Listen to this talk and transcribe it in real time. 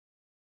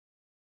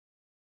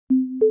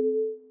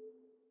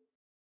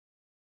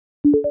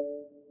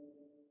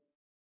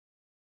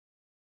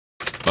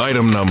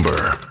Item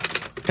Number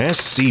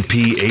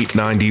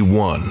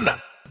SCP-891.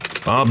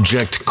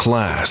 Object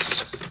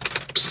Class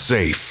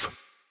Safe.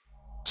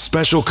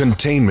 Special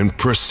Containment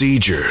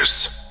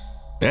Procedures.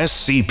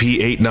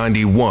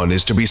 SCP-891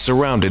 is to be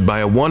surrounded by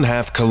a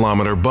 1/2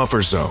 kilometer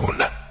buffer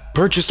zone,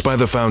 purchased by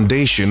the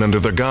Foundation under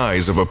the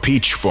guise of a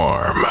peach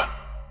farm.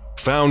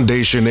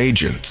 Foundation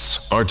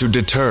agents are to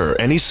deter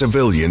any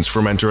civilians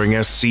from entering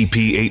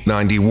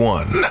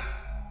SCP-891.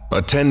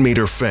 A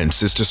 10-meter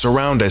fence is to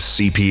surround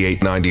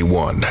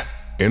SCP-891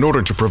 in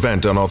order to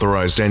prevent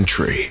unauthorized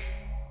entry.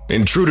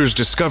 Intruders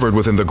discovered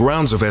within the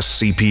grounds of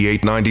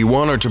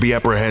SCP-891 are to be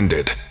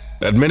apprehended,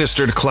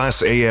 administered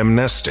Class A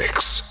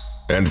amnestics,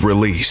 and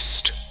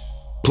released.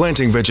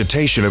 Planting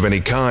vegetation of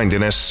any kind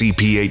in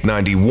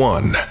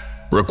SCP-891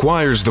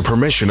 requires the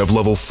permission of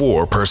Level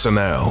 4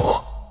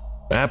 personnel.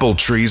 Apple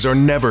trees are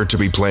never to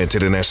be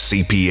planted in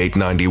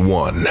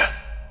SCP-891.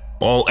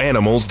 All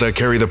animals that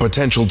carry the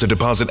potential to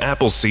deposit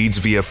apple seeds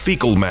via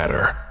fecal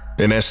matter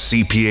in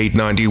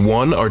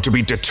SCP-891 are to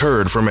be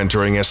deterred from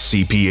entering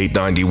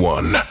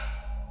SCP-891.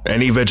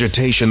 Any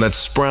vegetation that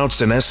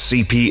sprouts in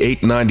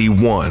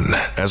SCP-891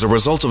 as a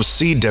result of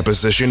seed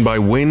deposition by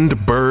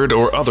wind, bird,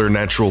 or other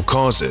natural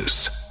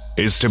causes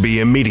is to be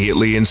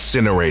immediately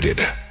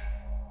incinerated.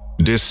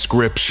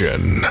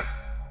 Description: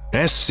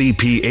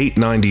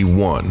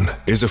 SCP-891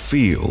 is a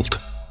field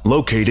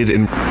located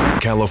in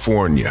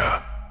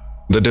California.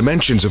 The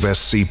dimensions of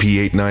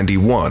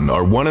SCP-891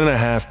 are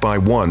 1.5 by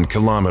 1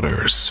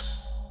 kilometers.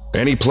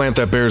 Any plant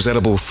that bears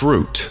edible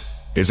fruit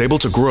is able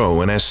to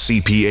grow in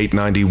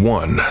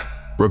SCP-891,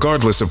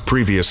 regardless of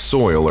previous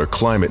soil or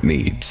climate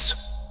needs.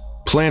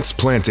 Plants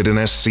planted in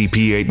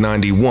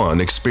SCP-891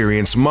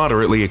 experience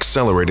moderately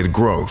accelerated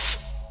growth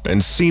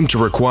and seem to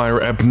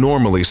require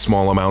abnormally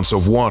small amounts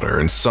of water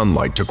and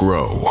sunlight to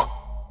grow.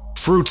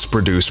 Fruits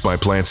produced by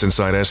plants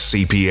inside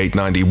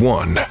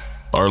SCP-891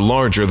 are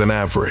larger than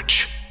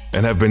average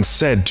and have been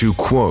said to,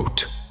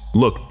 quote,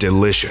 look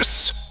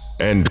delicious,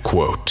 end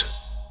quote.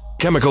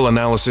 Chemical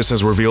analysis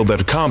has revealed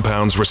that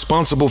compounds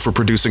responsible for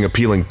producing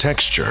appealing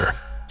texture,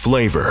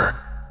 flavor,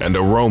 and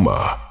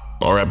aroma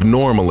are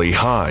abnormally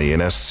high in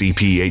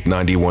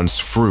SCP-891's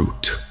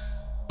fruit.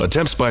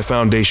 Attempts by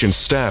Foundation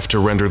staff to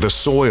render the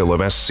soil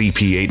of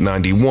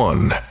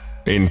SCP-891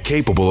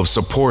 incapable of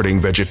supporting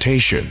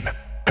vegetation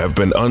have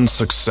been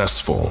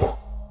unsuccessful.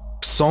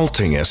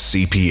 Salting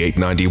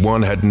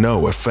SCP-891 had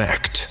no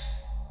effect.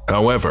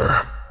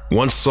 However,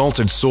 once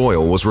salted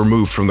soil was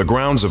removed from the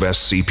grounds of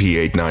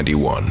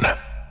SCP-891,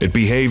 it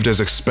behaved as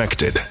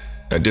expected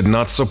and did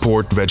not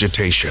support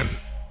vegetation.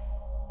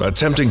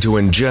 Attempting to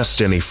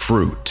ingest any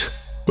fruit,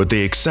 with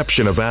the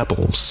exception of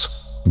apples,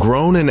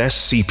 grown in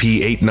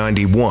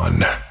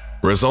SCP-891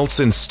 results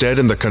instead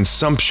in the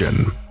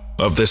consumption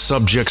of the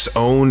subject's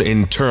own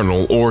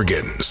internal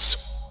organs.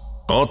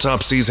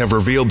 Autopsies have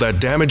revealed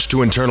that damage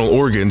to internal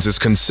organs is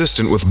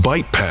consistent with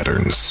bite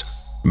patterns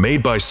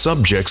made by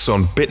subjects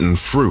on bitten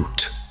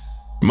fruit.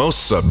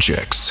 Most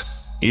subjects,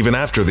 even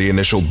after the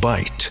initial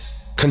bite,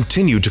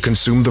 continue to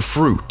consume the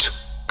fruit,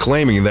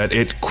 claiming that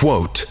it,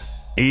 quote,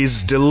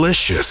 is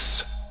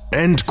delicious,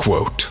 end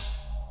quote.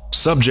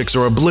 Subjects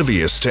are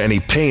oblivious to any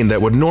pain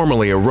that would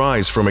normally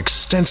arise from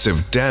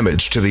extensive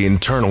damage to the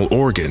internal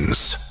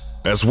organs,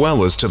 as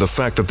well as to the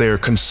fact that they are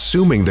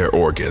consuming their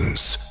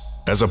organs,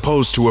 as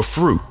opposed to a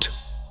fruit.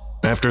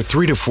 After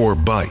 3 to 4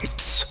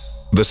 bites,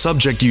 the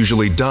subject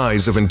usually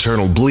dies of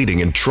internal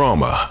bleeding and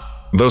trauma,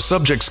 though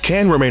subjects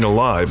can remain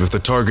alive if the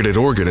targeted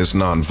organ is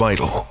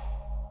non-vital.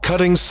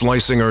 Cutting,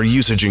 slicing, or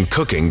usage in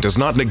cooking does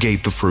not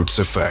negate the fruit's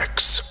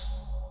effects.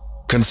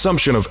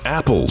 Consumption of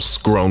apples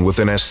grown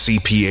within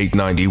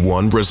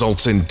SCP-891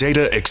 results in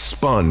data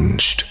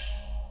expunged.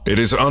 It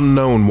is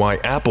unknown why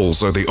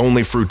apples are the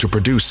only fruit to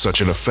produce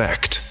such an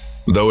effect,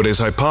 though it is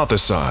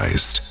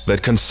hypothesized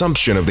that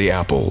consumption of the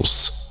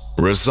apples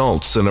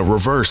results in a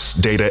reverse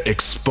data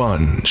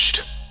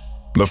expunged.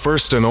 The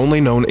first and only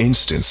known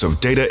instance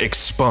of data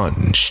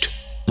expunged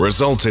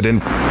resulted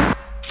in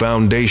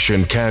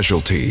Foundation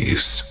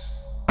casualties.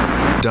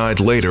 Died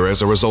later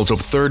as a result of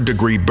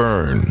third-degree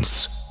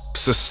burns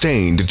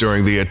sustained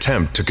during the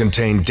attempt to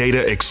contain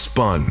data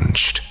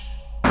expunged.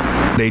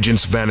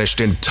 Agents vanished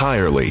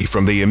entirely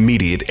from the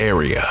immediate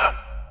area.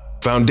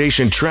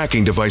 Foundation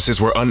tracking devices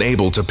were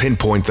unable to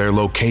pinpoint their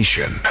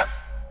location.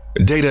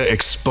 Data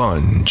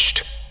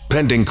expunged,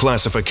 pending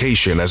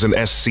classification as an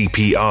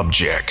SCP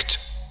object,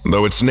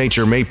 though its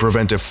nature may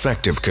prevent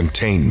effective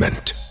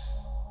containment.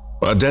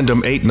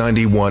 Addendum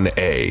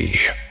 891-A.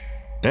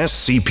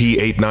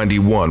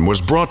 SCP-891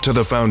 was brought to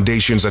the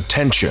Foundation's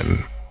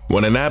attention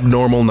when an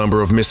abnormal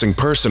number of missing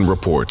person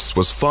reports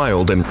was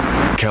filed in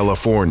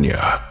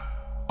California.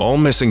 All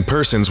missing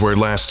persons were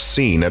last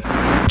seen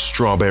at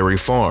Strawberry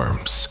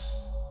Farms,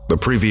 the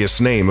previous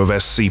name of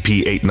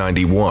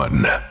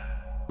SCP-891.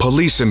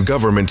 Police and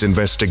government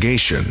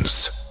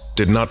investigations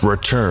did not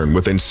return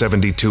within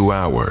 72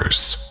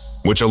 hours,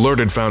 which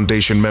alerted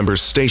Foundation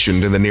members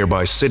stationed in the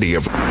nearby city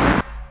of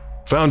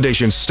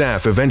Foundation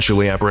staff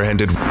eventually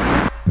apprehended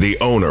the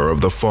owner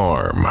of the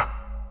farm.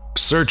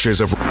 Searches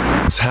of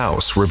his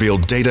house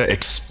revealed data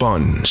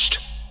expunged,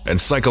 and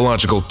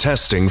psychological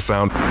testing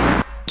found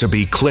to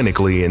be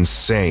clinically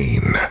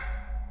insane.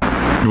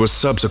 It was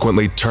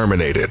subsequently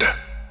terminated.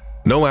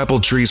 No apple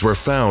trees were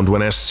found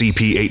when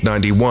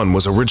SCP-891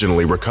 was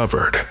originally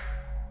recovered.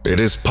 It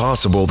is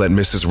possible that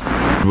Mrs.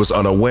 was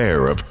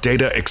unaware of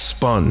data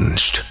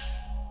expunged.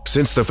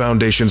 Since the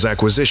Foundation's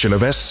acquisition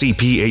of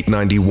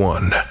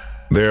SCP-891,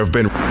 there have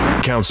been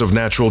counts of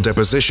natural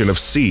deposition of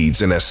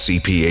seeds in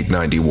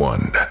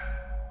SCP-891.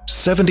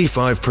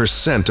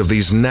 75% of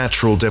these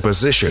natural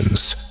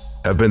depositions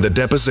have been the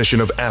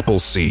deposition of apple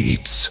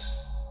seeds.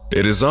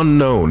 It is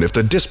unknown if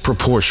the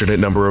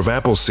disproportionate number of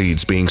apple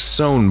seeds being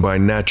sown by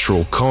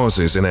natural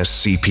causes in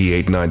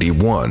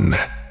SCP-891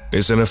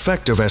 is an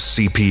effect of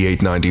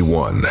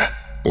SCP-891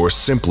 or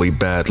simply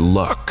bad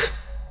luck.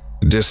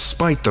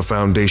 Despite the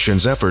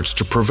Foundation's efforts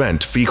to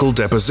prevent fecal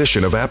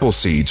deposition of apple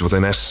seeds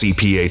within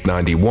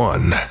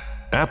SCP-891,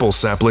 apple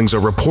saplings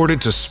are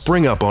reported to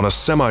spring up on a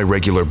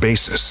semi-regular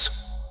basis.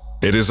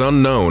 It is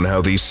unknown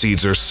how these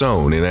seeds are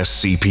sown in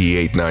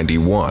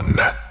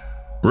SCP-891.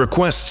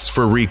 Requests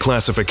for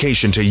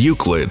reclassification to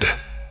Euclid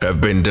have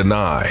been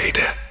denied.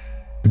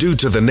 Due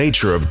to the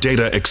nature of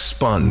data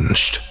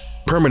expunged,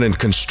 permanent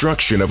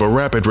construction of a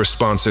rapid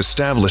response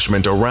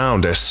establishment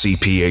around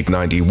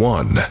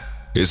SCP-891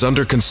 is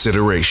under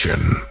consideration.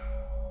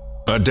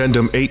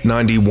 Addendum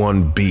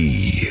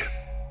 891-B.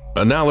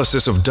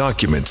 Analysis of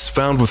documents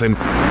found within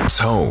his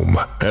home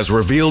has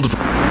revealed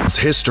his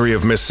history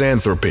of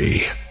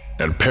misanthropy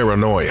and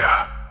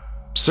paranoia.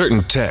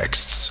 Certain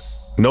texts,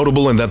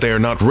 notable in that they are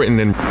not written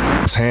in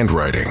his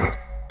handwriting,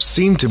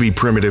 seem to be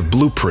primitive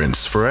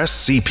blueprints for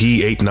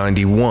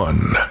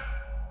SCP-891.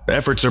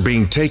 Efforts are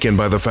being taken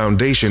by the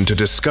Foundation to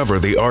discover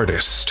the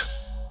artist.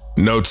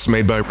 Notes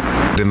made by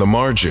in the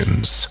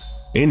margins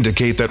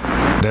indicate that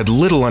had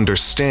little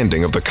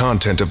understanding of the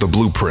content of the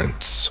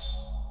blueprints.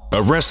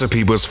 A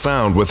recipe was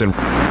found within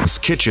his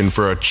kitchen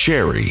for a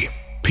cherry,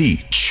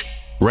 peach,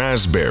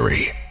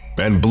 raspberry,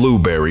 and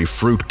blueberry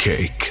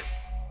fruitcake.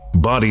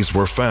 Bodies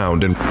were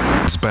found in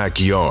his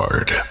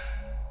backyard.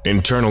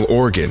 Internal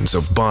organs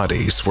of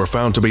bodies were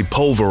found to be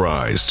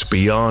pulverized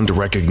beyond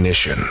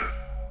recognition.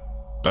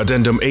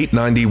 Addendum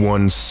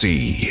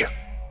 891-C.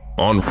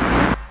 On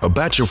a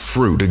batch of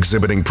fruit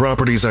exhibiting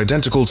properties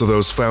identical to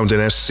those found in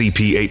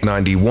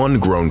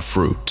SCP-891 grown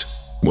fruit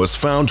was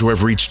found to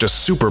have reached a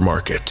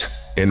supermarket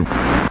in.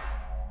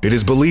 It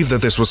is believed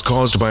that this was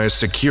caused by a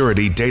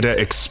security data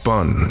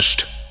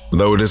expunged,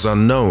 though it is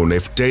unknown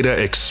if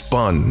data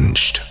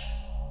expunged.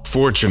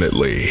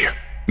 Fortunately,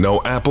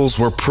 no apples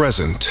were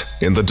present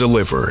in the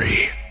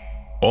delivery.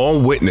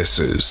 All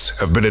witnesses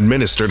have been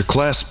administered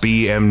Class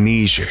B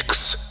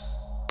amnesics.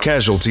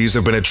 Casualties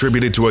have been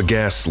attributed to a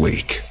gas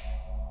leak.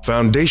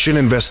 Foundation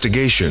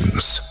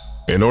investigations,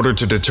 in order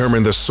to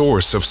determine the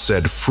source of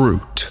said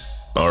fruit,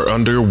 are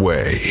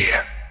underway.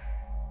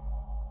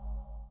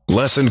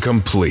 Lesson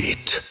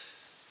complete.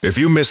 If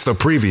you missed the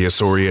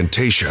previous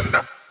orientation,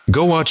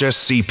 go watch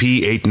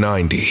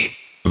SCP-890,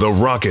 The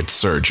Rocket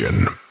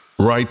Surgeon,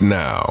 right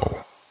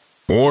now.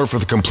 Or for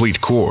the complete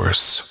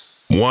course,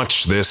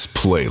 watch this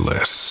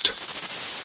playlist.